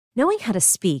Knowing how to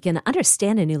speak and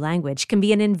understand a new language can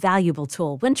be an invaluable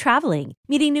tool when traveling,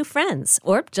 meeting new friends,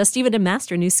 or just even to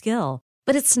master a new skill.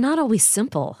 But it's not always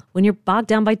simple when you're bogged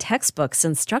down by textbooks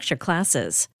and structured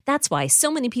classes. That's why so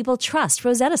many people trust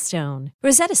Rosetta Stone.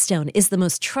 Rosetta Stone is the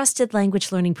most trusted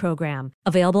language learning program,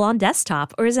 available on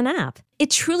desktop or as an app. It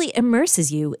truly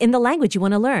immerses you in the language you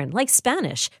want to learn, like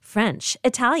Spanish, French,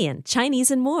 Italian,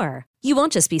 Chinese, and more. You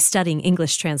won't just be studying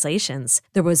English translations.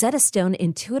 The Rosetta Stone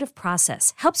intuitive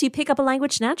process helps you pick up a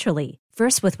language naturally,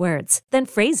 first with words, then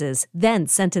phrases, then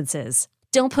sentences.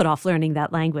 Don't put off learning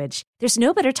that language. There's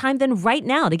no better time than right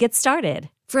now to get started.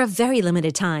 For a very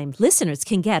limited time, listeners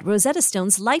can get Rosetta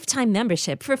Stone's lifetime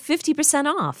membership for 50%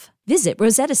 off. Visit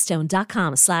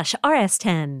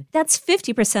rosettastone.com/rs10. That's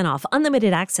 50% off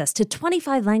unlimited access to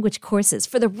 25 language courses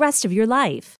for the rest of your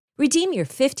life. Redeem your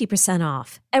 50%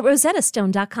 off at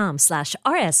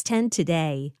rosettastone.com/rs10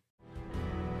 today.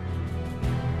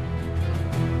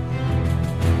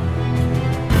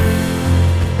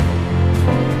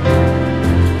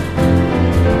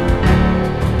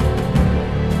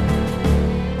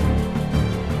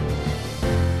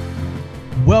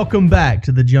 Welcome back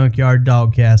to the Junkyard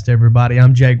Dogcast, everybody.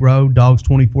 I'm Jake Rowe, Dogs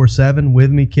 24/7.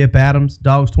 With me, Kip Adams,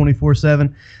 Dogs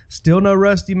 24/7. Still no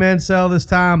Rusty Mansell this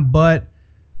time, but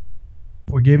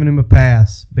we're giving him a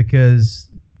pass because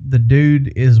the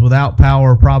dude is without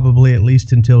power probably at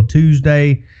least until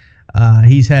Tuesday.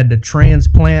 He's had to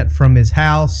transplant from his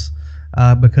house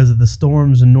because of the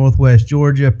storms in northwest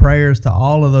Georgia. Prayers to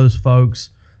all of those folks.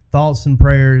 Thoughts and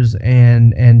prayers,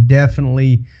 and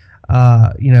definitely,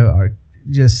 are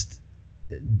just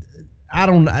you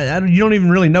don't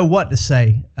even really know what to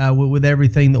say with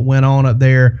everything that went on up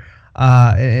there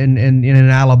in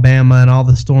Alabama and all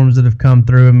the storms that have come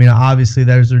through. I mean, obviously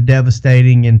those are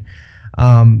devastating, and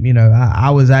I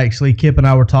was actually, Kip and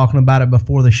I were talking about it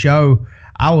before the show.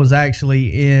 I was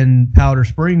actually in Powder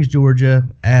Springs, Georgia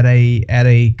at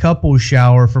a couple's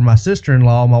shower for my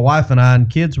sister-in-law. My wife and I and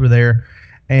kids were there,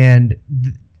 and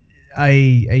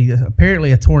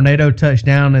apparently a tornado touched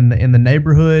down in the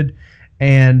neighborhood,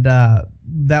 and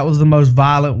that was the most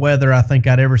violent weather I think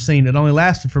I'd ever seen. It only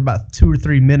lasted for about 2 or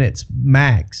 3 minutes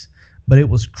max, but it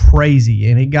was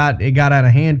crazy, and it got out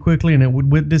of hand quickly, and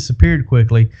it disappeared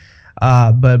quickly.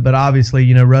 But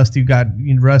obviously,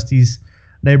 Rusty's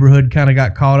neighborhood kind of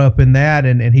got caught up in that,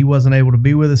 and he wasn't able to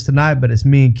be with us tonight. But it's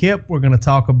me and Kip. We're going to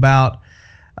talk about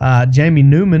Jamie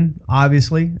Newman,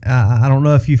 obviously. I don't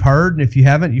know if you've heard, and if you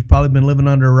haven't, you've probably been living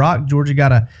under a rock. Georgia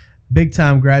got a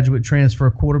big-time graduate transfer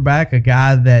quarterback, a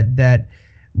guy that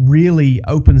really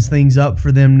opens things up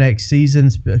for them next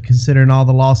season, considering all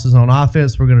the losses on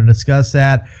offense. We're going to discuss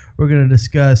that. We're going to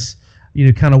discuss,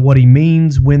 kind of what he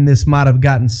means, when this might have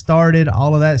gotten started,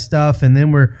 all of that stuff, and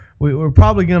then we're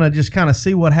probably going to just kind of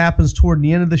see what happens toward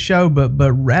the end of the show. But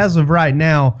as of right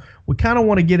now, we kind of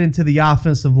want to get into the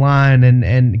offensive line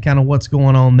and kind of what's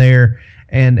going on there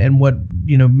and what,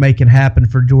 make it happen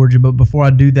for Georgia. But before I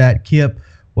do that, Kip,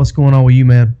 what's going on with you,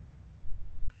 man?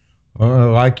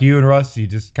 Like you and Rusty,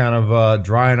 just kind of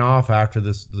drying off after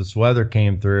this weather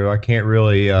came through. I can't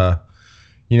really,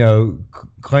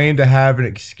 claim to have an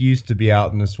excuse to be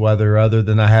out in this weather other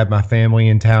than I had my family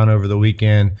in town over the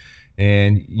weekend.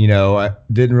 And, I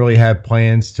didn't really have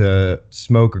plans to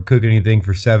smoke or cook anything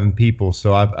for 7 people.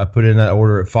 So I put in that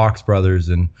order at Fox Brothers.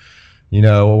 And,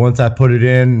 once I put it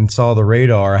in and saw the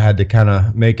radar, I had to kind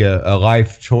of make a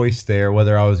life choice there,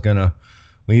 whether I was going to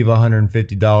leave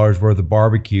 $150 worth of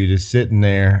barbecue just sitting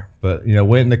there. But,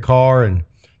 went in the car and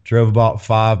drove about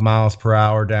 5 miles per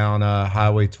hour down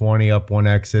Highway 20 up one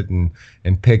exit and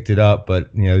picked it up. But,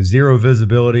 zero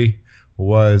visibility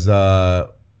was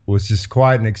just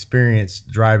quite an experience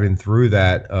driving through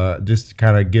that, just to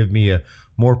kind of give me a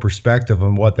more perspective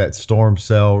on what that storm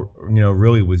cell,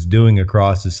 really was doing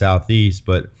across the Southeast.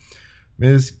 But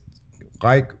it's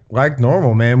like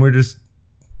normal, man. We're just,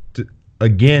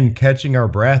 again, catching our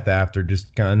breath after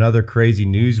just kind of another crazy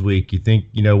news week. You think,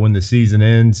 when the season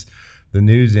ends, the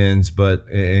news ends, but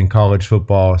in college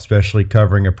football, especially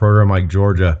covering a program like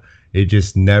Georgia, it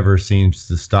just never seems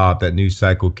to stop. That news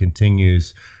cycle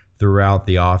continues throughout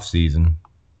the off season.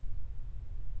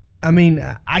 I mean,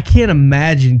 I can't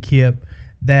imagine, Kip,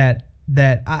 that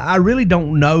I really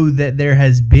don't know that there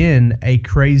has been a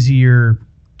crazier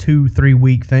 2-3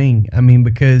 week thing. I mean,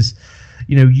 because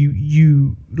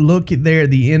you look at there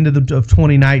at the end of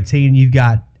 2019, you've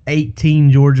got 18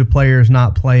 Georgia players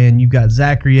not playing. You've got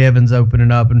Zachary Evans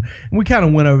opening up, and we kind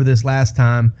of went over this last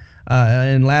time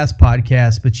in last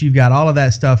podcast, but you've got all of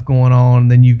that stuff going on.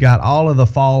 Then you've got all of the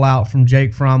fallout from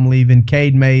Jake Fromm leaving,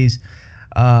 Cade Mays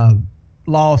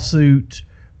lawsuit,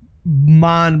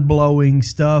 mind-blowing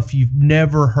stuff you've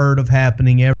never heard of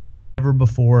happening ever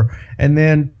before. And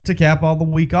then to cap all the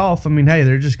week off, I mean, hey,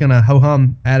 they're just going to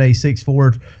ho-hum at a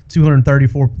 6'4",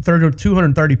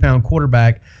 230-pound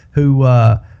quarterback who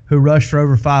rushed for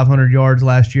over 500 yards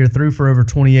last year, threw for over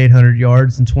 2,800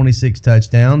 yards and 26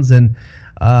 touchdowns, and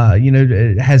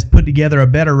has put together a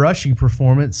better rushing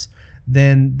performance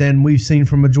than we've seen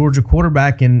from a Georgia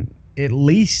quarterback in at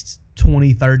least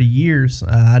 20, 30 years.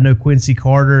 I know Quincy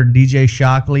Carter, DJ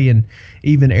Shockley, and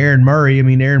even Aaron Murray. I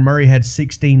mean, Aaron Murray had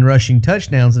 16 rushing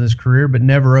touchdowns in his career, but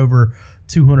never over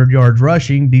 200 yards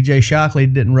rushing. DJ Shockley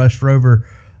didn't rush for over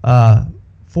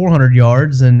 400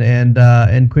 yards,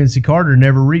 and Quincy Carter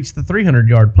never reached the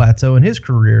 300-yard plateau in his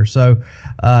career. So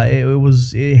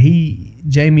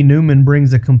Jamie Newman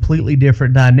brings a completely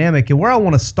different dynamic. And where I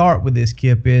want to start with this,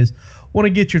 Kip, is want to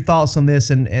get your thoughts on this,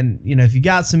 and if you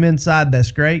got some insight,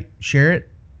 that's great, share it,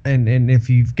 and if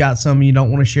you've got some you don't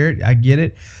want to share it, I get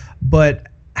it. But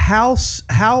how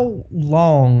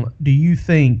long do you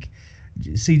think?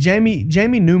 See,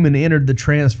 Jamie Newman entered the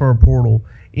transfer portal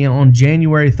on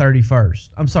January 31st.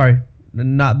 I'm sorry,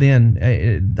 not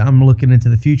then. I'm looking into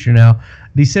the future now.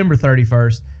 December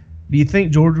 31st. Do you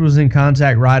think Georgia was in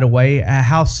contact right away?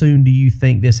 How soon do you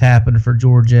think this happened for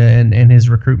Georgia and his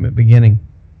recruitment beginning?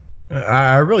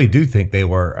 I really do think they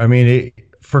were. I mean,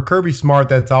 for Kirby Smart,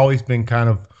 that's always been kind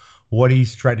of what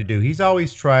he's tried to do. He's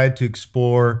always tried to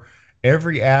explore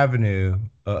every avenue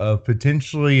of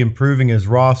potentially improving his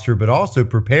roster, but also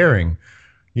preparing,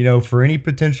 for any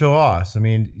potential loss. I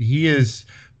mean, he has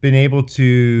been able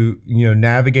to,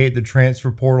 navigate the transfer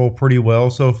portal pretty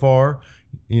well so far.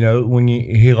 When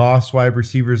he lost wide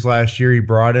receivers last year, he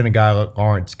brought in a guy like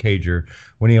Lawrence Cager.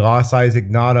 When he lost Isaac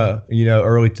Nada,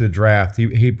 early to the draft,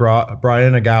 he brought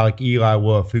in a guy like Eli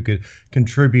Wolf who could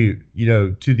contribute,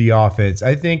 to the offense.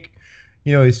 I think,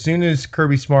 as soon as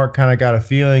Kirby Smart kind of got a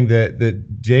feeling that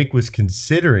Jake was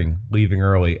considering leaving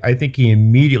early, I think he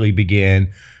immediately began,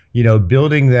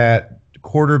 building that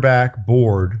quarterback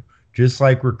board, just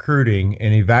like recruiting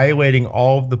and evaluating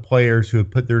all of the players who have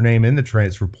put their name in the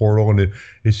transfer portal. And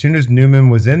as soon as Newman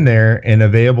was in there and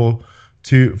available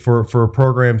for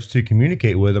programs to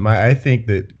communicate with him, I think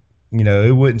that,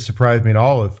 it wouldn't surprise me at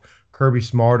all if Kirby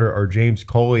Smart or James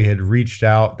Coley had reached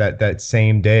out that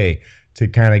same day to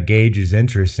kind of gauge his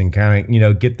interest and kind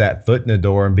of, get that foot in the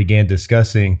door and began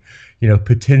discussing,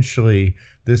 potentially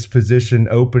this position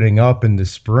opening up in the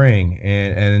spring.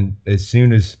 And as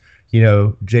soon as,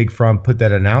 Jake Fromm put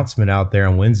that announcement out there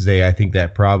on Wednesday, I think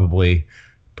that probably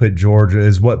put Georgia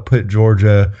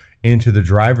into the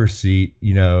driver's seat,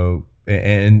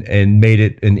 and made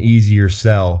it an easier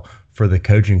sell for the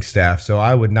coaching staff. So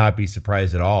I would not be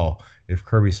surprised at all if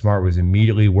Kirby Smart was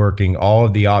immediately working all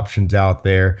of the options out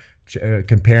there,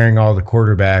 comparing all the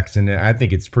quarterbacks. And I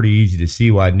think it's pretty easy to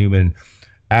see why Newman,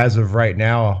 as of right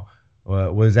now,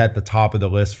 was at the top of the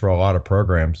list for a lot of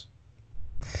programs.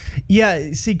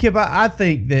 Yeah, see, Kip, I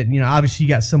think that, obviously you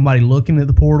got somebody looking at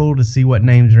the portal to see what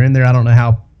names are in there. I don't know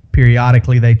how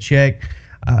periodically they check.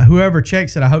 Whoever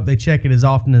checks it, I hope they check it as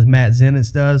often as Matt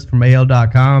Zenitz does from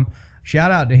AL.com.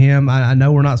 Shout out to him. I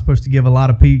know we're not supposed to give a lot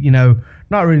of people,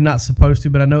 not really not supposed to,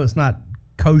 but I know it's not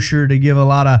kosher to give a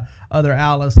lot of other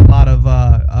outlets a lot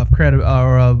of credit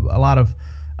or a lot of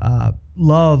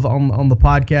love on the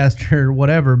podcast or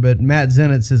whatever, but Matt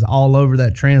Zenitz is all over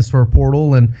that transfer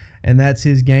portal, and that's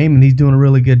his game, and he's doing a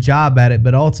really good job at it.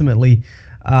 But ultimately,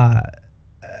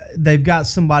 they've got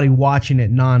somebody watching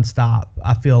it nonstop,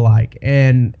 I feel like.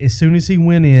 And as soon as he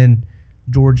went in,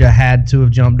 Georgia had to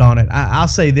have jumped on it. I'll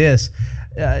say this: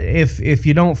 if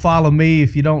you don't follow me,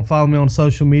 on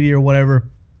social media or whatever.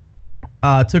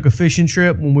 Took a fishing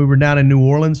trip when we were down in New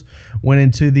Orleans. Went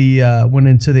into the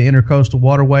intercoastal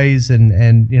waterways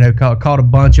and caught a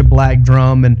bunch of black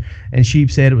drum and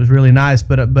sheepshead. It was really nice.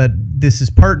 But this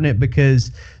is pertinent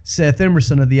because Seth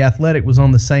Emerson of The Athletic was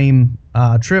on the same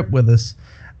trip with us,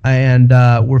 and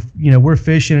we're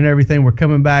fishing and everything. We're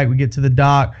coming back. We get to the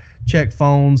dock, check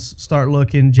phones, start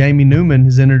looking. Jamie Newman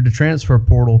has entered the transfer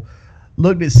portal.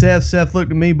 Looked at Seth. Seth looked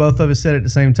at me. Both of us said it at the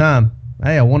same time.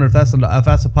 Hey, I wonder if that's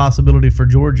a possibility for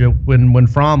Georgia when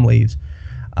Fromm leaves,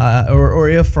 or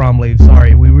if Fromm leaves.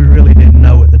 Sorry, we really didn't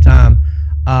know at the time,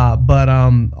 but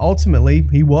ultimately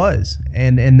he was,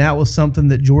 and that was something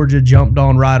that Georgia jumped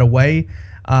on right away,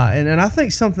 and I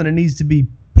think something that needs to be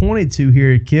pointed to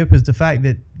here, Kip, is the fact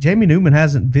that Jamie Newman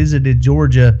hasn't visited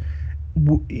Georgia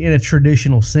in a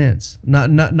traditional sense,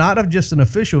 not of just an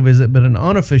official visit, but an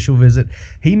unofficial visit.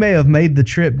 He may have made the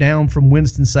trip down from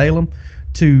Winston-Salem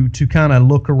to kind of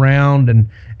look around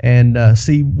and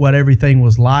see what everything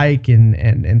was like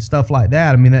and stuff like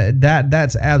that. I mean,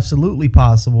 that's absolutely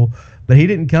possible. But he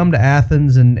didn't come to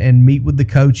Athens and meet with the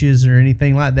coaches or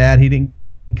anything like that. He didn't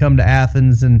come to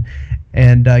Athens and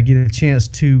get a chance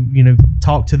to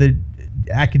talk to the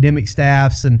academic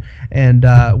staffs and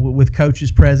with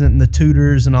coaches present and the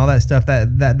tutors and all that stuff.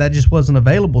 That just wasn't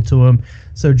available to him.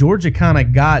 So Georgia kind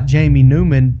of got Jamie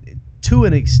Newman to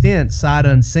an extent sight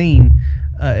unseen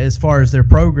as far as their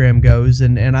program goes,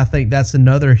 and I think that's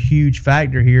another huge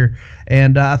factor here.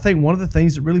 And I think one of the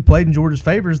things that really played in Georgia's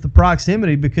favor is the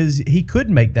proximity, because he could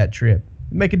make that trip,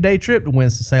 make a day trip to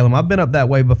Winston-Salem. I've been up that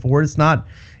way before. It's not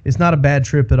a bad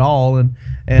trip at all, and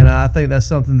I think that's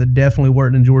something that definitely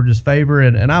worked in Georgia's favor.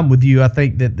 And I'm with you. I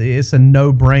think that it's a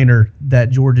no-brainer that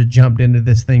Georgia jumped into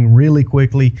this thing really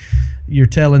quickly. You're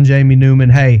telling Jamie Newman,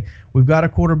 hey, we've got a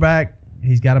quarterback.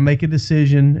 He's got to make a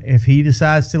decision. If he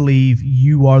decides to leave,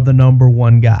 you are the number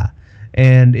one guy.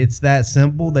 And it's that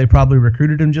simple. They probably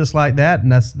recruited him just like that,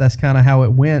 and that's kind of how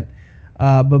it went.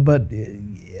 But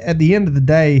at the end of the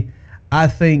day, I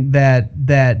think that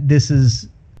this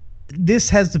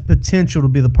has the potential to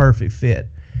be the perfect fit.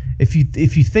 If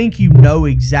you think you know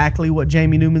exactly what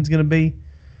Jamie Newman's going to be,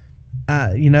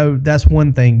 that's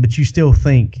one thing, but you still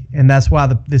think, and that's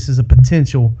why this is a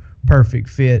potential perfect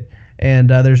fit.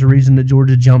 And there's a reason that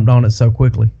Georgia jumped on it so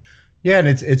quickly. Yeah, and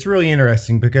it's really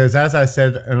interesting because, as I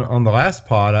said on the last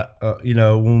pod,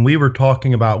 when we were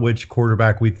talking about which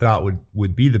quarterback we thought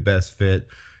would be the best fit,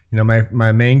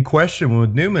 my main question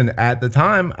with Newman at the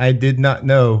time, I did not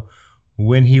know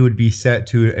when he would be set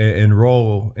to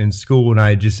enroll in school, and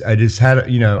I just had I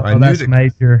knew that's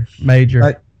that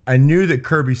major. I knew that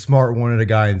Kirby Smart wanted a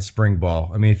guy in spring ball.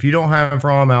 I mean, if you don't have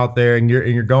Fromm out there and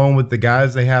you're going with the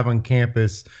guys they have on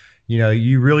campus,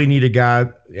 you really need a guy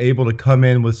able to come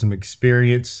in with some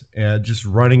experience, just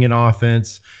running an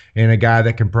offense, and a guy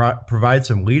that can provide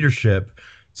some leadership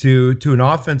to an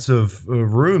offensive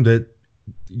room that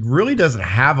really doesn't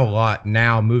have a lot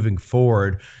now moving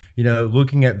forward.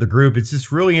 Looking at the group, it's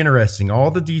just really interesting. All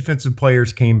the defensive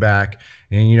players came back,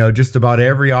 and just about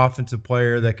every offensive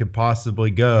player that could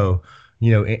possibly go,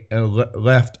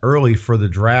 left early for the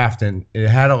draft, and it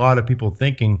had a lot of people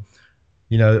thinking,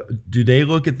 do they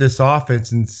look at this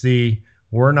offense and see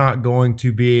we're not going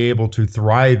to be able to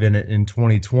thrive in it in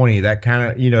 2020? That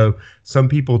kind of, some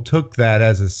people took that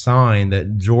as a sign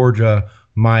that Georgia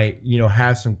might,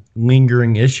 have some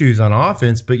lingering issues on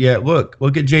offense. But yet,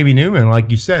 look at Jamie Newman.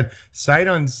 Like you said, sight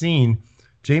unseen,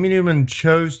 Jamie Newman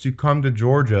chose to come to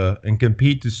Georgia and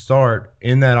compete to start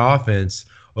in that offense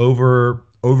over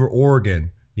Oregon,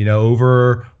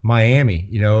 over Miami,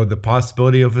 the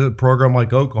possibility of a program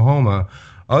like Oklahoma,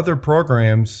 other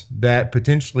programs that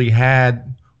potentially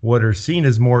had what are seen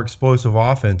as more explosive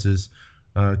offenses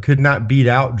could not beat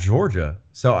out Georgia.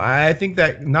 So I think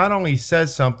that not only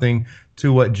says something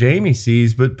to what Jamie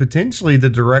sees, but potentially the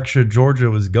direction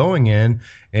Georgia was going in,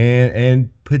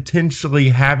 and potentially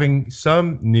having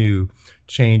some new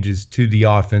changes to the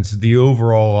offense, the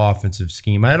overall offensive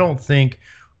scheme. I don't think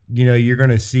you're going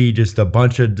to see just a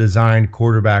bunch of designed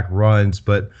quarterback runs,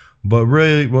 but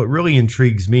really what really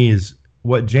intrigues me is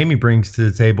what Jamie brings to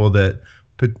the table that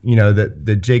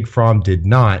Jake Fromm did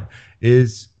not,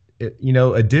 is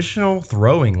additional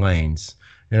throwing lanes.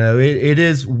 It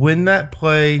is when that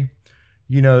play,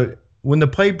 when the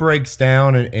play breaks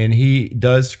down and he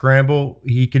does scramble,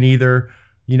 he can either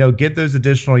get those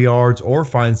additional yards or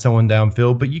find someone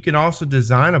downfield. But you can also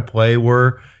design a play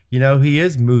where he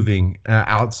is moving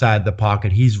outside the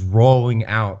pocket. He's rolling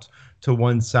out to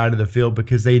one side of the field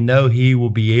because they know he will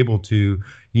be able to,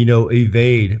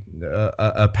 evade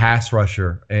a pass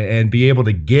rusher and be able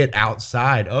to get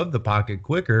outside of the pocket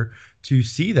quicker to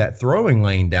see that throwing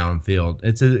lane downfield.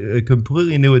 It's a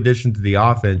completely new addition to the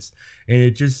offense, and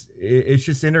it's just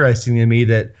interesting to me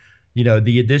that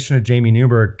the addition of Jamie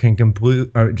Newman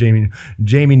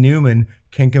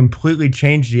can completely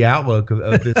change the outlook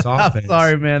of this offense. I'm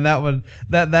sorry, man.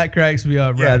 That cracks me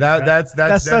up. Yeah, right?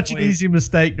 That's such an easy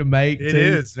mistake to make. It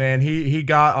is, man. He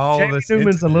got all Jamie of us.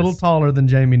 Newman's a little taller than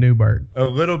Jamie Newberg. A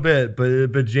little bit,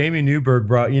 but Jamie Newberg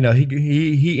brought,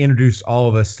 he introduced all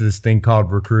of us to this thing called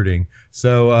recruiting.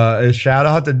 So a shout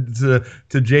out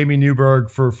to Jamie Newberg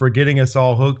for getting us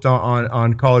all hooked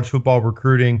on college football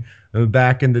recruiting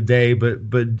back in the day. But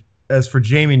as for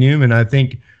Jamie Newman, I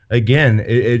think, again,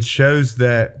 it shows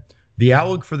that the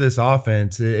outlook for this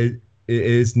offense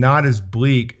is not as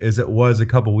bleak as it was a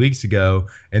couple weeks ago.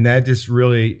 And that just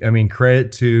really,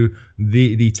 credit to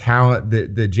the talent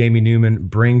that Jamie Newman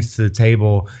brings to the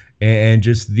table and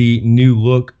just the new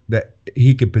look that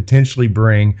he could potentially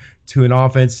bring to an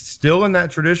offense still in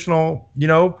that traditional,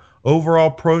 overall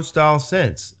pro style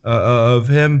sense of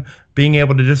him being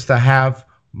able to just to have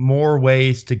more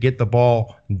ways to get the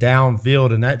ball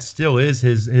downfield. And that still is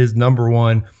his number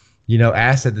one,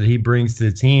 asset that he brings to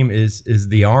the team is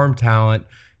the arm talent,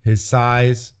 his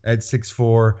size at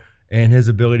 6'4", and his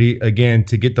ability, again,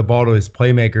 to get the ball to his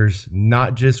playmakers,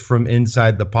 not just from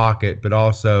inside the pocket, but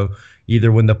also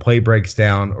either when the play breaks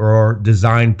down or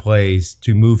design plays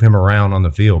to move him around on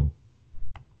the field.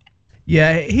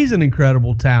 Yeah, he's an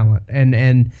incredible talent.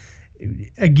 And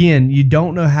again, you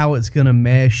don't know how it's going to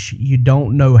mesh. You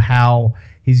don't know how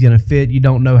he's going to fit. You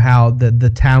don't know how the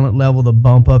talent level, the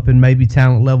bump up and maybe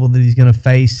talent level that he's going to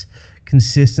face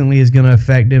consistently is going to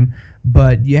affect him.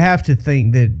 But you have to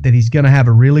think that he's going to have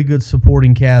a really good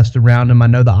supporting cast around him. I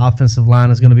know the offensive line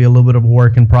is going to be a little bit of a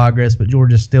work in progress, but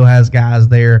Georgia still has guys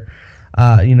there.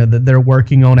 That they're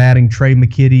working on adding Trey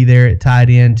McKitty there at tight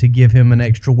end to give him an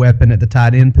extra weapon at the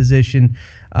tight end position.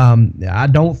 I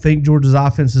don't think Georgia's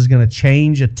offense is going to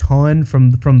change a ton from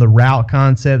the route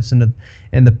concepts and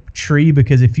the tree,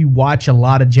 because if you watch a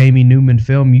lot of Jamie Newman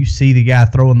film, you see the guy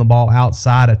throwing the ball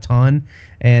outside a ton,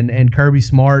 and Kirby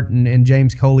Smart and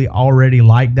James Coley already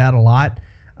like that a lot.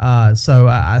 So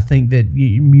I think that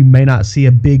you may not see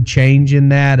a big change in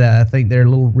that. I think they're a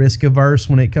little risk averse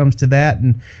when it comes to that,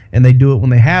 and they do it when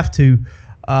they have to.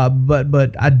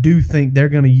 But I do think they're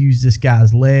going to use this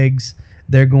guy's legs.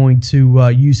 They're going to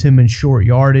use him in short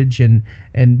yardage, and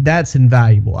that's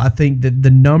invaluable. I think that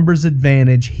the numbers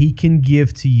advantage he can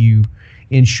give to you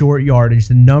in short yardage,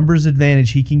 the numbers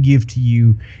advantage he can give to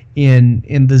you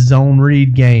in the zone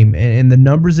read game, and the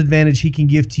numbers advantage he can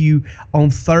give to you on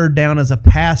third down as a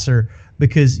passer,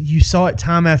 because you saw it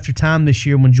time after time this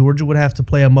year when Georgia would have to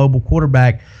play a mobile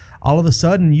quarterback. All of a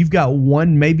sudden, you've got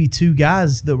one, maybe two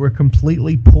guys that were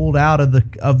completely pulled out of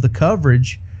the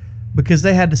coverage because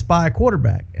they had to spy a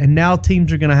quarterback. And now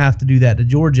teams are going to have to do that to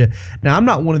Georgia. Now, I'm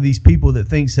not one of these people that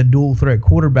thinks a dual threat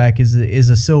quarterback is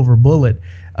a silver bullet.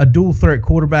 A dual threat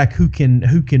quarterback who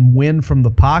can win from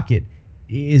the pocket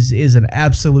is an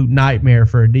absolute nightmare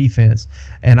for a defense.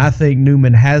 And I think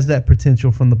Newman has that potential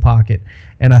from the pocket.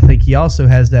 And I think he also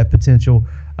has that potential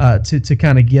to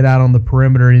kind of get out on the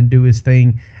perimeter and do his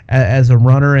thing as a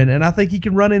runner. And I think he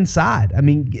can run inside. I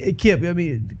mean, Kip,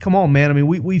 come on, man. I mean,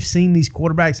 we've seen these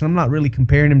quarterbacks, and I'm not really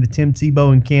comparing him to Tim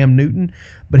Tebow and Cam Newton,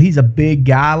 but he's a big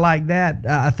guy like that.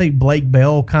 I think Blake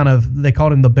Bell they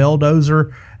called him the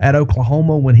Belldozer at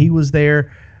Oklahoma when he was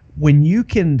there. When you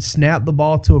can snap the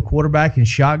ball to a quarterback in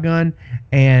shotgun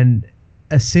and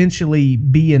essentially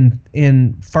be in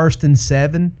 1st and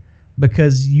 7,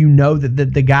 because you know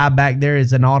that the guy back there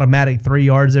is an automatic 3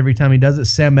 yards every time he does it.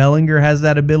 Sam Ehlinger has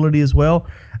that ability as well.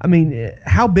 I mean,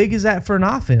 how big is that for an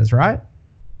offense, right?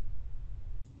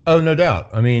 Oh, no doubt.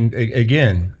 I mean,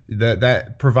 again,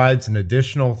 that provides an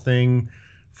additional thing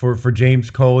for James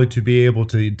Coley to be able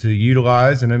to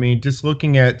utilize. And I mean, just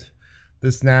looking at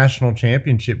this national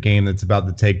championship game that's about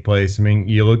to take place, I mean,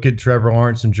 you look at Trevor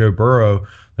Lawrence and Joe Burrow.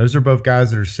 Those are both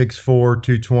guys that are 6'4",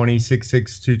 220,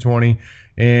 6'6", 220.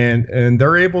 And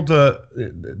they're able to,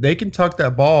 they can tuck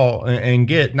that ball and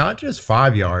get not just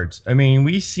 5 yards. I mean,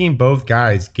 we've seen both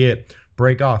guys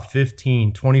break off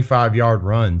 15, 25-yard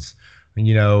runs,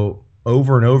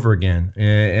 over and over again.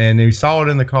 And we saw it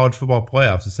in the college football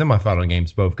playoffs, the semifinal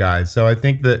games, both guys. So I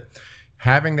think that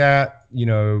having that,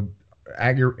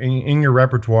 at in your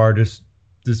repertoire just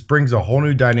brings a whole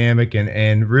new dynamic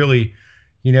and really,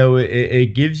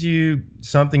 it gives you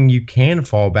something you can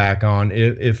fall back on.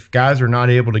 If guys are not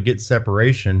able to get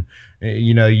separation,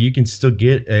 you can still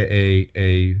get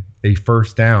a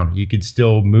first down. You could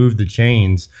still move the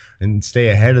chains and stay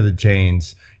ahead of the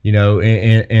chains, in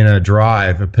a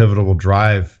drive, a pivotal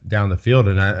drive down the field.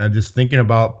 And I'm just thinking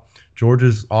about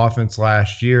Georgia's offense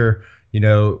last year,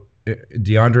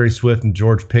 DeAndre Swift and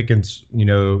George Pickens,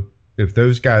 if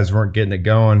those guys weren't getting it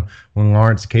going when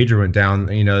Lawrence Cager went down,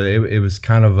 it was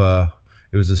kind of a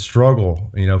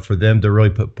struggle, for them to really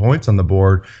put points on the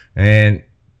board. And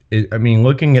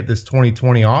looking at this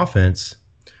 2020 offense,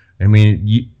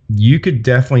 you could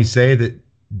definitely say that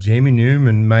Jamie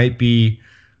Newman might be,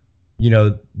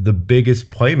 the biggest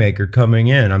playmaker coming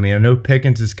in. I know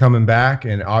Pickens is coming back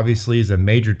and obviously is a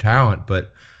major talent,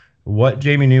 but what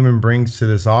Jamie Newman brings to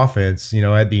this offense,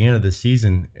 at the end of the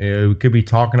season, we could be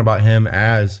talking about him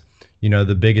as,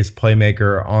 the biggest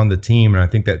playmaker on the team. And I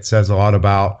think that says a lot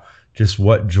about just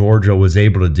what Georgia was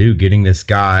able to do, getting this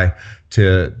guy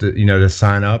to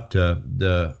sign up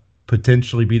to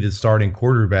potentially be the starting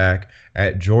quarterback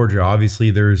at Georgia.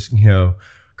 Obviously, there's,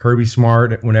 Kirby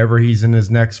Smart, whenever he's in his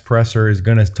next presser, is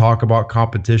going to talk about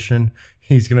competition.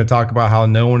 He's going to talk about how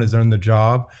no one has earned the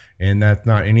job, and that's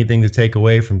not anything to take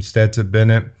away from Stetson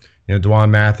Bennett,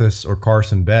 Dwan Mathis, or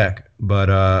Carson Beck.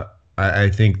 But I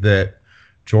think that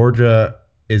Georgia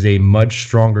is a much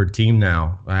stronger team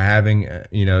now, having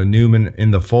Newman in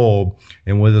the fold,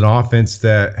 and with an offense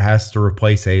that has to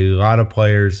replace a lot of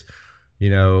players.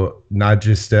 Not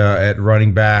just at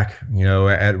running back,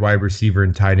 at wide receiver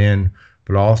and tight end,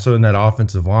 but also in that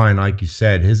offensive line. Like you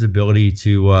said, his ability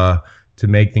to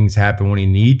make things happen when he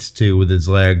needs to with his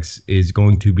legs is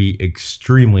going to be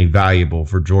extremely valuable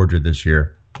for Georgia this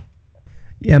year.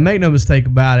 Yeah, make no mistake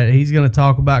about it. He's going to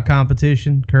talk about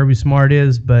competition. Kirby Smart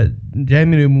is, but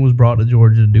Jamie Newman was brought to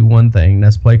Georgia to do one thing, and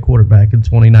that's play quarterback in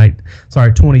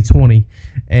 2020,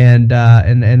 and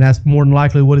that's more than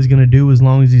likely what he's going to do as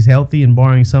long as he's healthy and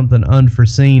barring something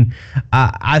unforeseen.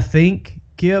 I think,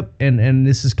 Kip, and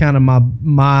this is kind of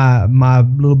my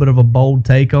little bit of a bold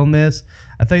take on this.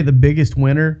 I think the biggest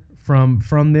winner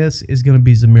from this is going to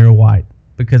be Zamir White,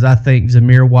 because I think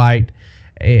Zamir White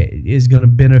is going to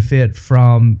benefit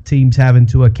from teams having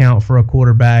to account for a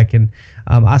quarterback. And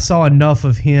I saw enough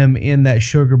of him in that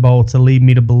Sugar Bowl to lead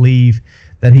me to believe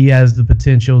that he has the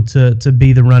potential to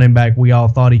be the running back we all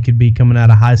thought he could be coming out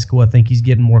of high school. I think he's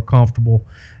getting more comfortable,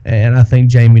 and I think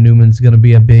Jamie Newman's going to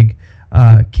be a big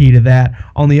key to that.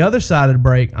 On the other side of the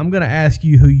break, I'm going to ask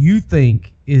you who you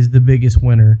think is the biggest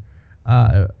winner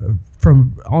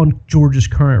from on Georgia's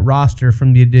current roster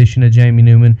from the addition of Jamie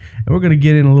Newman. And we're going to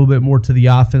get in a little bit more to the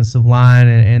offensive line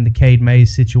and the Cade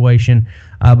Mays situation.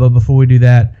 But before we do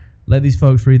that, let these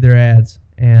folks read their ads,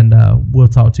 and we'll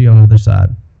talk to you on the other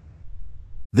side.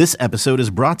 This episode is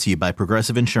brought to you by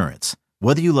Progressive Insurance.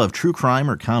 Whether you love true crime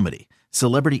or comedy,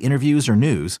 celebrity interviews or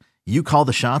news, you call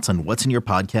the shots on what's in your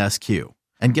podcast queue.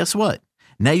 And guess what?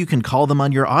 Now you can call them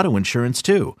on your auto insurance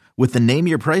too with the Name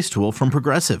Your Price tool from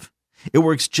Progressive. It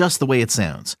works just the way it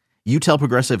sounds. You tell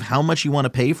Progressive how much you want to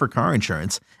pay for car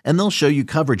insurance, and they'll show you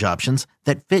coverage options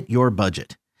that fit your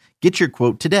budget. Get your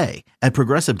quote today at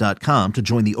Progressive.com to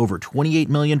join the over 28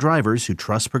 million drivers who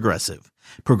trust Progressive.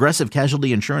 Progressive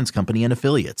Casualty Insurance Company and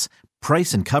Affiliates.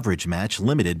 Price and coverage match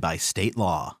limited by state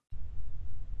law.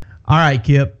 All right,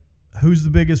 Kip. Who's the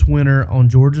biggest winner on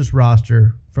Georgia's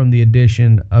roster from the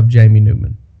addition of Jamie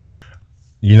Newman?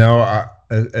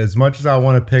 As much as I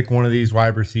want to pick one of these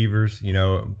wide receivers,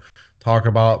 talk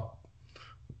about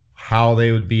how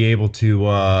they would be able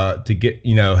to get,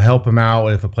 help him out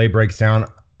if a play breaks down.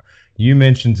 You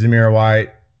mentioned Zamir White.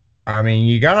 I mean,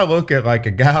 you got to look at like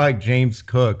a guy like James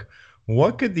Cook.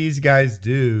 What could these guys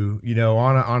do,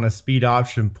 on a speed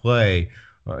option play?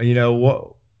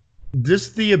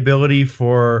 Just the ability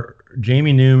for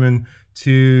Jamie Newman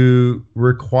to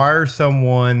require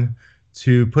someone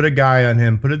to put a guy on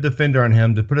him, put a defender on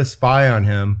him, to put a spy on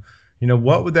him.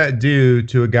 What would that do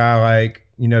to a guy like,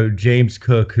 James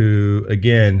Cook, who,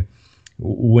 again,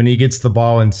 when he gets the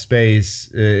ball in space,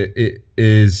 it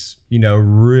is,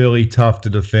 really tough to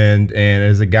defend, and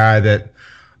is a guy that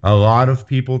a lot of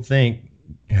people think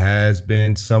has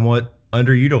been somewhat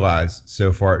underutilized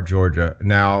so far at Georgia.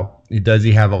 Now, does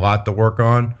he have a lot to work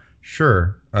on?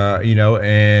 Sure.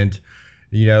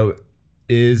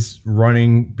 Is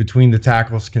running between the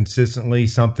tackles consistently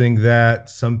something that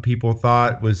some people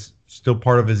thought was still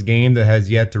part of his game that has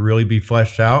yet to really be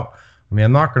fleshed out? I mean,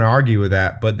 I'm not going to argue with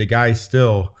that, but the guy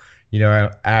still,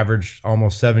 averaged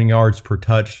almost 7 yards per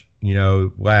touch,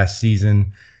 last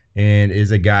season, and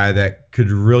is a guy that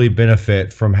could really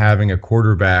benefit from having a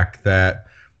quarterback that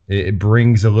it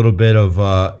brings a little bit of,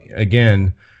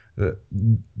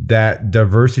 that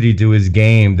diversity to his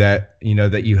game that,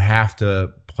 that you have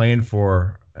to plan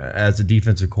for as a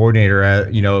defensive coordinator.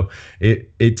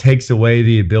 It takes away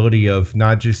the ability of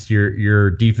not just your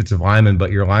defensive linemen,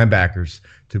 but your linebackers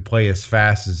to play as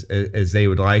fast as they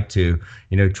would like to,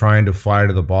 trying to fly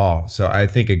to the ball. So I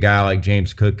think a guy like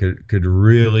James Cook could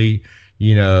really,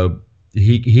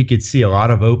 he could see a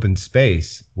lot of open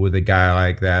space with a guy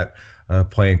like that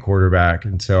playing quarterback.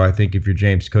 And so I think if you're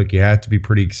James Cook, you have to be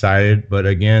pretty excited. But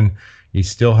again, you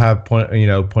still have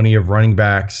plenty of running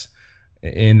backs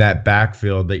in that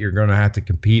backfield that you're going to have to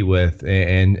compete with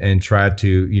and try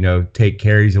to, take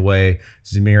carries away.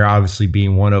 Zamir obviously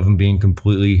being one of them, being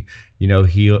completely,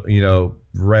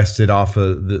 rested off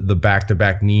of the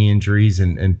back-to-back knee injuries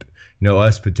and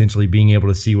us potentially being able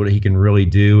to see what he can really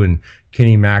do. And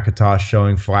Kenny McIntosh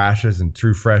showing flashes, and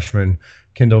true freshman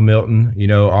Kendall Milton,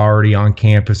 already on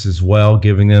campus as well,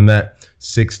 giving them that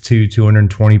 6'2",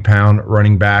 220-pound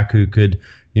running back who could,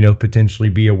 potentially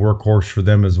be a workhorse for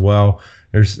them as well.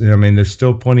 There's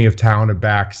still plenty of talented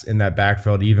backs in that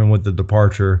backfield, even with the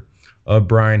departure of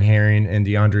Brian Herring and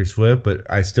DeAndre Swift. But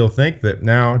I still think that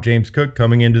now James Cook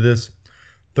coming into this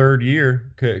third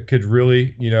year could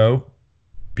really,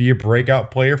 be a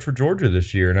breakout player for Georgia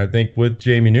this year. And I think with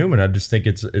Jamie Newman, I just think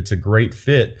it's a great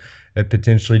fit at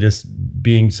potentially just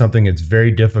being something that's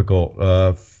very difficult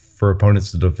for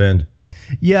opponents to defend.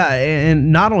 Yeah,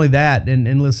 and not only that,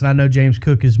 and listen, I know James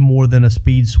Cook is more than a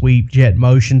speed sweep, jet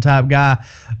motion type guy,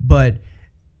 but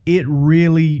it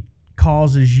really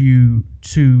causes you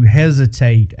to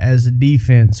hesitate as a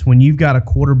defense when you've got a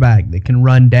quarterback that can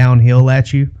run downhill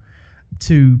at you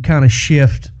to kind of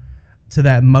shift to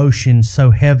that motion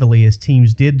so heavily as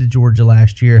teams did to Georgia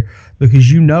last year,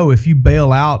 because if you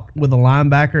bail out with a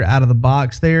linebacker out of the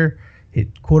box there,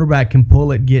 quarterback can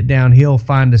pull it, get downhill,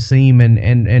 find a seam,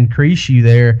 and crease you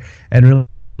there and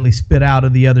really spit out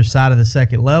of the other side of the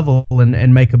second level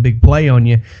and make a big play on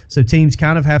you. So teams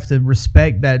kind of have to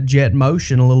respect that jet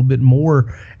motion a little bit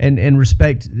more and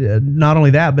respect not only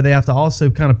that, but they have to also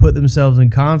kind of put themselves in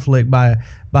conflict by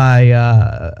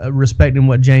respecting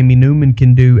what Jamie Newman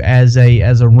can do as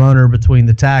a runner between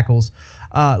the tackles.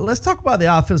 Let's talk about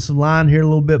the offensive line here a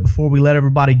little bit before we let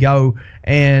everybody go.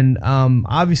 And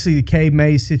obviously the Cade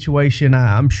Mays situation,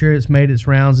 I'm sure it's made its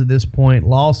rounds at this point.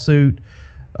 Lawsuit.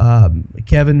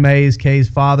 Kevin Mays, Cade's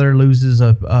father, loses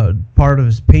a part of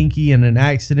his pinky in an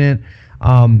accident.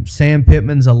 Sam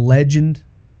Pittman's a legend,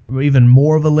 even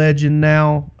more of a legend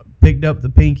now. Picked up the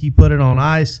pinky, put it on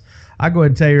ice. I go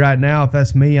ahead and tell you right now, if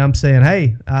that's me, I'm saying,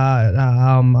 hey,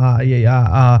 I'll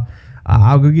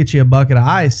go get you a bucket of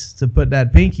ice to put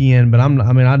that pinky in, but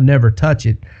I'd never touch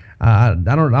it. I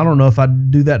don't know if I'd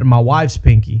do that to my wife's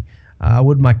pinky. I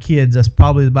would my kids. That's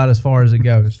probably about as far as it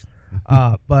goes.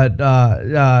 But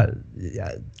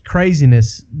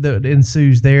craziness that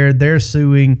ensues there. They're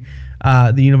suing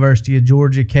the University of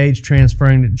Georgia. Cade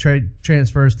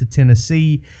transfers to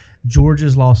Tennessee.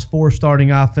 Georgia's lost 4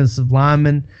 starting offensive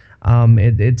linemen.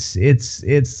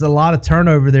 It's a lot of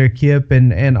turnover there, Kip,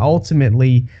 and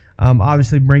ultimately,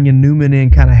 obviously bringing Newman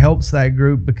in kind of helps that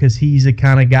group because he's the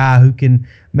kind of guy who can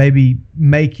maybe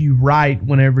make you right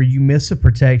whenever you miss a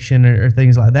protection or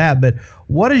things like that. But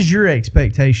what is your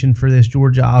expectation for this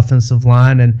Georgia offensive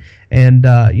line, and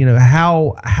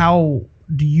how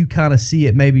do you kind of see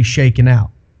it maybe shaking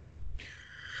out?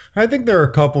 I think there are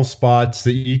a couple spots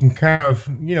that you can kind of,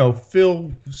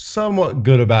 feel somewhat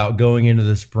good about going into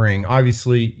the spring.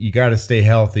 Obviously, you got to stay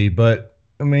healthy, but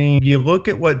you look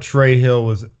at what Trey Hill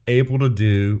was able to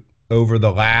do over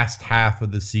the last half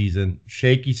of the season.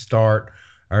 Shaky start.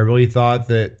 I really thought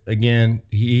that, again,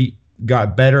 he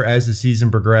got better as the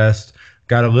season progressed,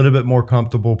 got a little bit more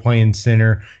comfortable playing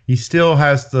center. He still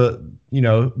has the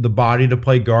body to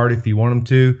play guard if you want him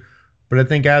to. But I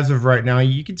think as of right now,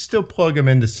 you can still plug him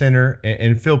into center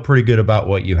and feel pretty good about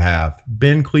what you have.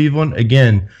 Ben Cleveland,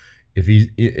 again, if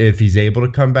he's able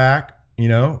to come back,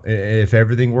 if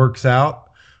everything works out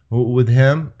with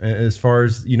him as far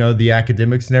as, the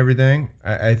academics and everything,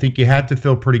 I think you had to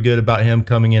feel pretty good about him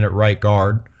coming in at right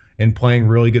guard and playing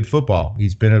really good football.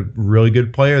 He's been a really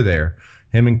good player there.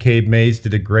 Him and Cade Mays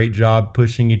did a great job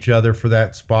pushing each other for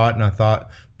that spot, and I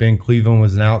thought Ben Cleveland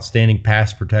was an outstanding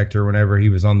pass protector whenever he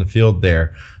was on the field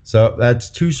there. So that's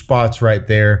 2 spots right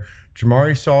there.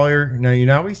 Jamari Sawyer,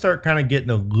 now we start kind of getting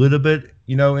a little bit,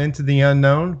 into the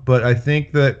unknown, but I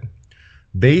think that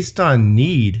based on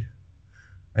need,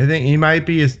 I think he might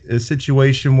be a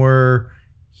situation where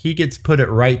he gets put at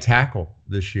right tackle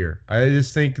this year. I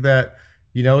just think that,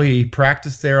 he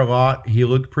practiced there a lot. He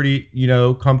looked pretty,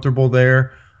 comfortable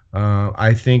there.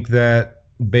 I think that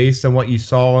based on what you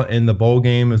saw in the bowl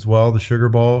game as well, the Sugar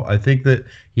Bowl, I think that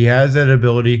he has that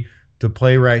ability to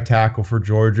play right tackle for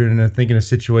Georgia. And I think in a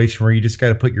situation where you just got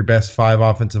to put your best 5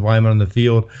 offensive linemen on the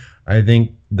field, I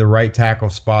think the right tackle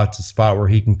spot's a spot where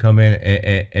he can come in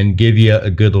and give you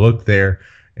a good look there.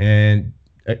 And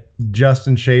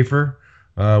Justin Schaefer,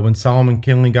 when Solomon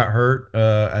Kinley got hurt,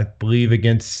 I believe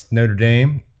against Notre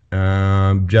Dame,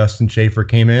 Justin Schaefer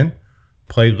came in,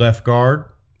 played left guard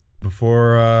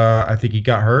before I think he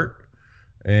got hurt,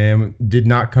 and did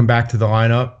not come back to the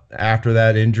lineup after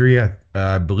that injury.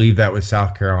 I believe that was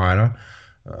South Carolina.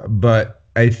 But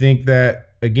I think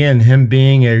that, again, him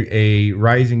being a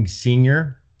rising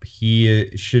senior,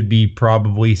 he should be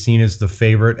probably seen as the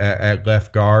favorite at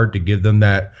left guard to give them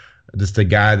that, just a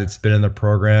guy that's been in the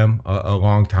program a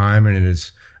long time and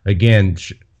is, again,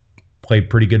 played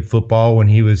pretty good football when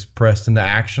he was pressed into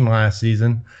action last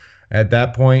season. At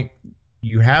that point,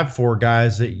 you have 4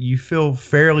 guys that you feel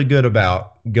fairly good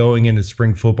about going into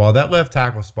spring football. That left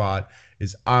tackle spot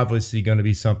is obviously going to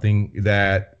be something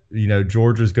that,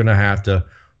 Georgia's going to have to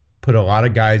put a lot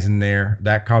of guys in there.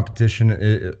 That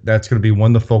competition, that's going to be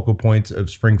one of the focal points of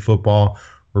spring football,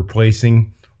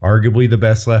 replacing arguably the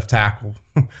best left tackle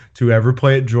to ever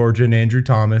play at Georgia, and Andrew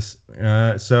Thomas.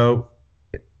 So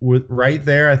right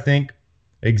there, I think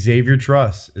Xavier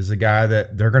Truss is a guy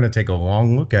that they're going to take a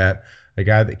long look at, a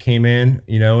guy that came in,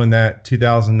 in that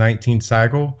 2019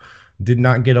 cycle, did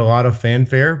not get a lot of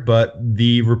fanfare, but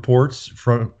the reports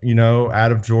from,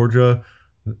 out of Georgia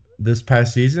this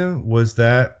past season was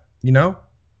that,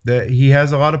 that he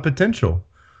has a lot of potential.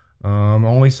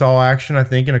 Only saw action, I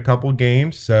think, in a couple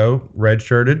games, so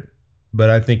redshirted, but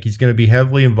I think he's going to be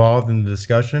heavily involved in the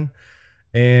discussion.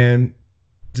 And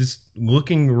just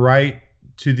looking right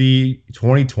to the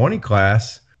 2020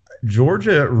 class,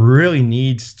 Georgia really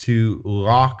needs to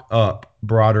lock up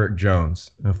Broderick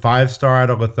Jones, a 5-star out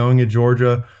of Lithonia,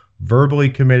 Georgia, verbally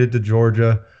committed to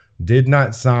Georgia, did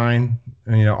not sign.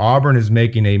 Auburn is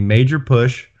making a major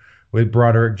push with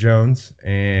Broderick Jones,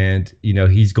 and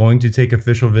he's going to take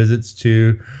official visits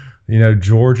to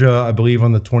Georgia, I believe,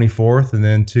 on the 24th, and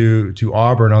then to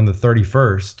Auburn on the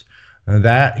 31st. And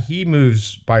that he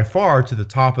moves by far to the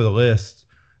top of the list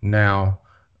now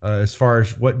as far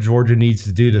as what Georgia needs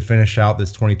to do to finish out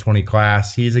this 2020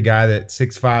 class. He's a guy that's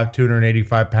 6'5",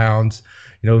 285 pounds,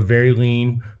 very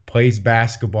lean, plays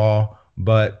basketball.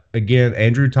 But again,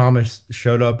 Andrew Thomas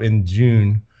showed up in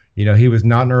June. He was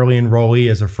not an early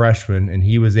enrollee as a freshman, and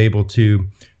he was able to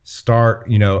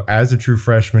start, as a true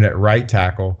freshman at right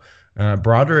tackle.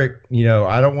 Broderick,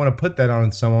 I don't want to put that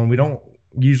on someone. We don't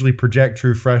usually project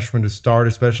true freshmen to start,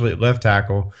 especially at left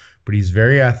tackle, but he's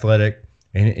very athletic,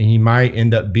 and he might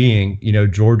end up being,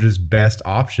 Georgia's best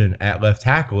option at left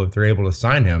tackle if they're able to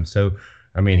sign him. So,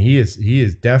 he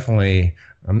is definitely,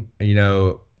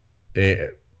 a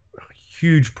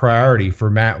huge priority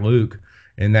for Matt Luke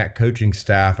and that coaching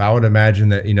staff. I would imagine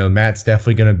that, Matt's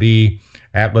definitely going to be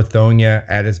at Lithonia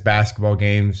at his basketball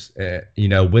games,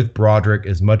 with Broderick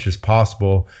as much as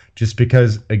possible, just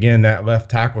because, again, that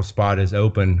left tackle spot is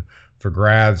open for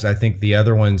grabs. I think the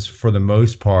other ones, for the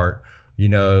most part,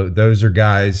 those are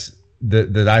guys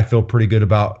that I feel pretty good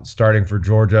about starting for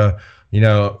Georgia.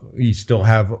 You still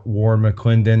have Warren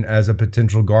McClendon as a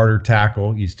potential guard or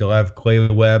tackle. You still have Clay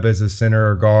Webb as a center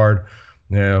or guard.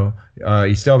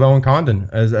 You still have Owen Condon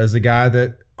as a guy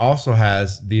that also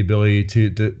has the ability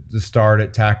to start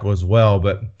at tackle as well.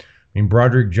 But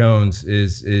Broderick Jones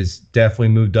is definitely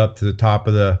moved up to the top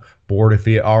of the board if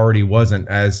he already wasn't,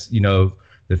 as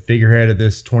the figurehead of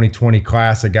this 2020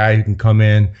 class, a guy who can come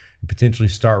in and potentially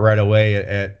start right away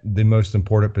at the most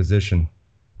important position.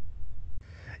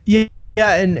 Yeah,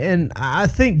 and I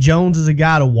think Jones is a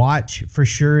guy to watch for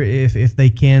sure if they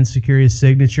can secure his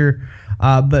signature.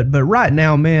 But right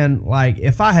now, man, like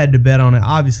if I had to bet on it,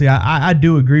 obviously I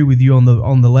do agree with you on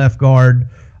the left guard,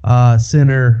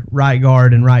 center, right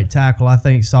guard, and right tackle. I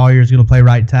think Sawyer is going to play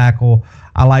right tackle.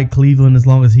 I like Cleveland as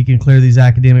long as he can clear these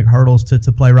academic hurdles to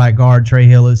play right guard. Trey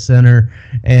Hill at center,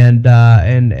 and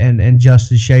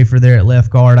Justin Schaefer there at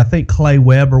left guard. I think Clay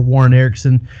Webb or Warren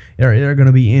Erickson are going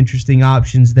to be interesting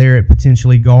options there at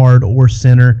potentially guard or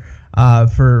center.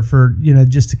 For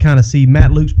just to kind of see.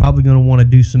 Matt Luke's probably going to want to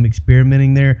do some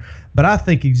experimenting there, but I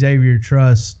think Xavier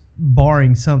Truss,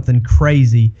 barring something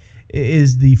crazy,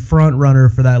 is the front runner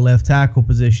for that left tackle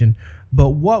position.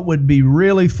 But what would be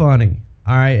really funny,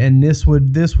 all right, and this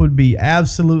would be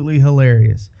absolutely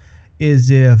hilarious,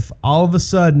 is if all of a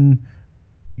sudden,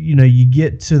 you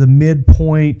get to the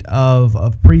midpoint of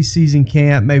preseason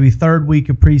camp, maybe third week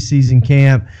of preseason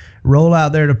camp, roll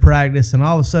out there to practice, and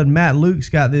all of a sudden Matt Luke's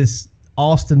got this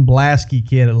Austin Blasky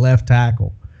kid at left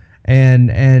tackle,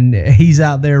 and he's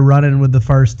out there running with the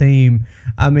first team.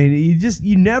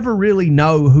 You never really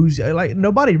know who's, like,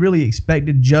 nobody really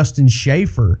expected Justin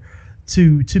Schaefer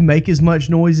to make as much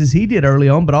noise as he did early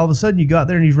on, but all of a sudden you go out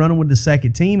there and he's running with the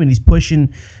second team, and he's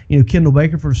pushing Kendall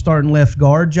Baker for a starting left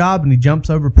guard job, and he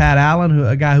jumps over Pat Allen,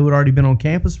 a guy who had already been on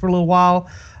campus for a little while.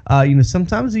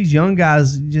 Sometimes these young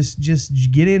guys just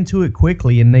get into it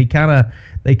quickly, and they kind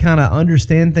of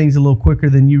understand things a little quicker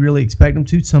than you really expect them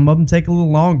to. Some of them take a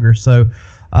little longer. So,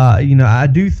 I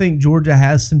do think Georgia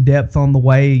has some depth on the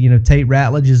way. Tate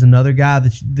Ratledge is another guy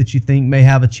that you think may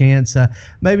have a chance.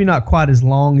 Maybe not quite as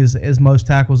long as most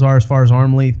tackles are as far as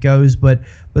arm length goes, but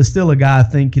still a guy I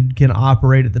think can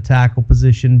operate at the tackle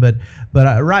position. But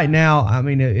right now,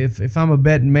 if I'm a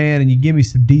betting man and you give me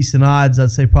some decent odds,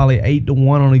 I'd say probably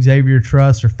 8-1 on Xavier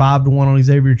Truss or 5-1 on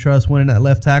Xavier Truss winning that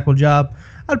left tackle job.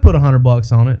 I'd put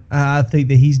 $100 on it. I think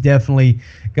that he's definitely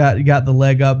got the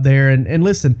leg up there. And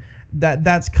listen,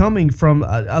 that's coming from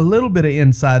a little bit of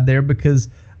inside there, because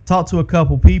I talked to a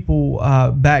couple people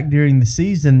back during the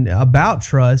season about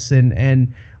Truss,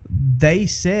 and they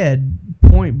said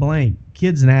point blank,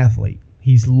 kid's an athlete.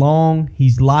 He's long,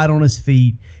 he's light on his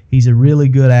feet, he's a really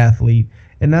good athlete.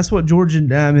 And that's what Georgia,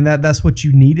 I mean, that's what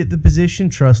you need at the position.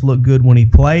 Truss looked good when he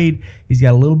played. He's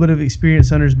got a little bit of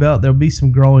experience under his belt. There'll be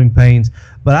some growing pains.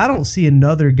 But I don't see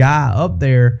another guy up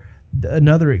there,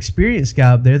 another experienced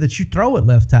guy up there that you throw at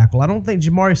left tackle. I don't think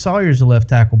Jamari Sawyer's a left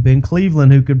tackle. Ben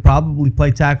Cleveland, who could probably play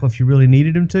tackle if you really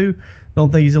needed him to,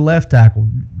 don't think he's a left tackle.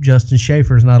 Justin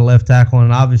Schaefer's not a left tackle,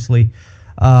 and obviously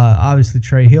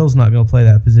Trey Hill's not going to play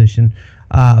that position.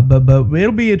 But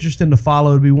it'll be interesting to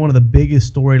follow. It'll be one of the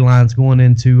biggest storylines going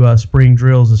into spring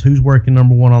drills is who's working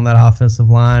number one on that offensive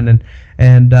line.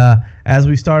 And as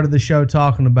we started the show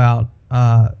talking about,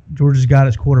 Georgia's got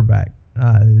its quarterback.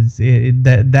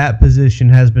 That position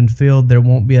has been filled. There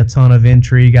won't be a ton of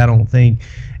intrigue, I don't think,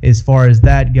 as far as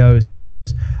that goes.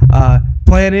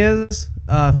 Plan is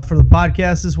for the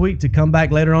podcast this week to come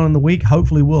back later on in the week.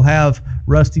 Hopefully we'll have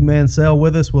Rusty Mansell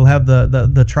with us. We'll have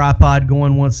the tripod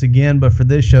going once again. But for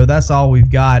this show, that's all we've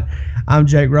got. I'm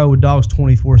Jake Rowe with Dogs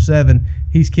 24/7.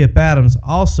 He's Kip Adams,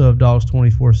 also of Dogs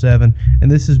 24/7. And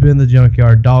this has been the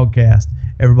Junkyard Dogcast.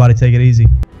 Everybody take it easy.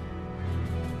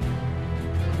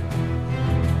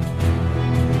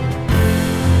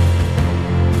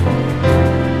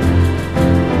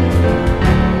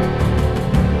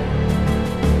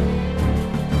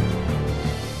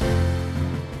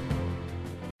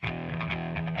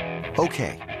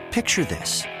 Okay, picture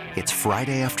this. It's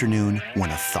Friday afternoon when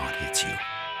a thought hits you.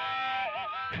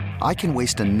 I can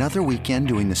waste another weekend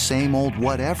doing the same old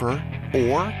whatever,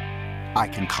 or I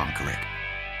can conquer it.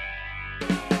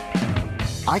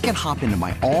 I can hop into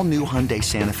my all-new Hyundai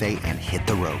Santa Fe and hit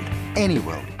the road. Any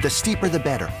road. The steeper, the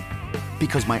better.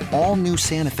 Because my all-new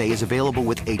Santa Fe is available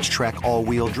with H-Track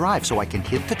all-wheel drive, so I can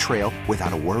hit the trail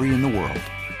without a worry in the world.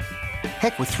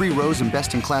 Heck, with 3 rows and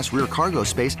best-in-class rear cargo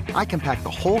space, I can pack the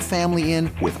whole family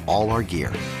in with all our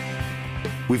gear.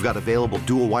 We've got available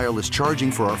dual wireless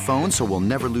charging for our phones, so we'll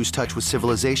never lose touch with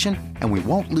civilization, and we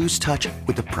won't lose touch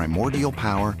with the primordial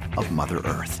power of Mother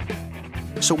Earth.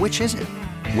 So which is it?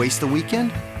 Waste the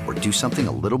weekend or do something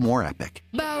a little more epic?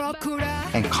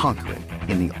 And conquer it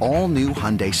in the all-new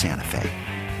Hyundai Santa Fe.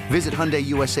 Visit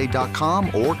HyundaiUSA.com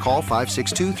or call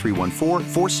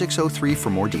 562-314-4603 for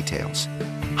more details.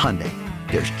 Hyundai,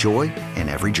 there's joy in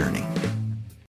every journey.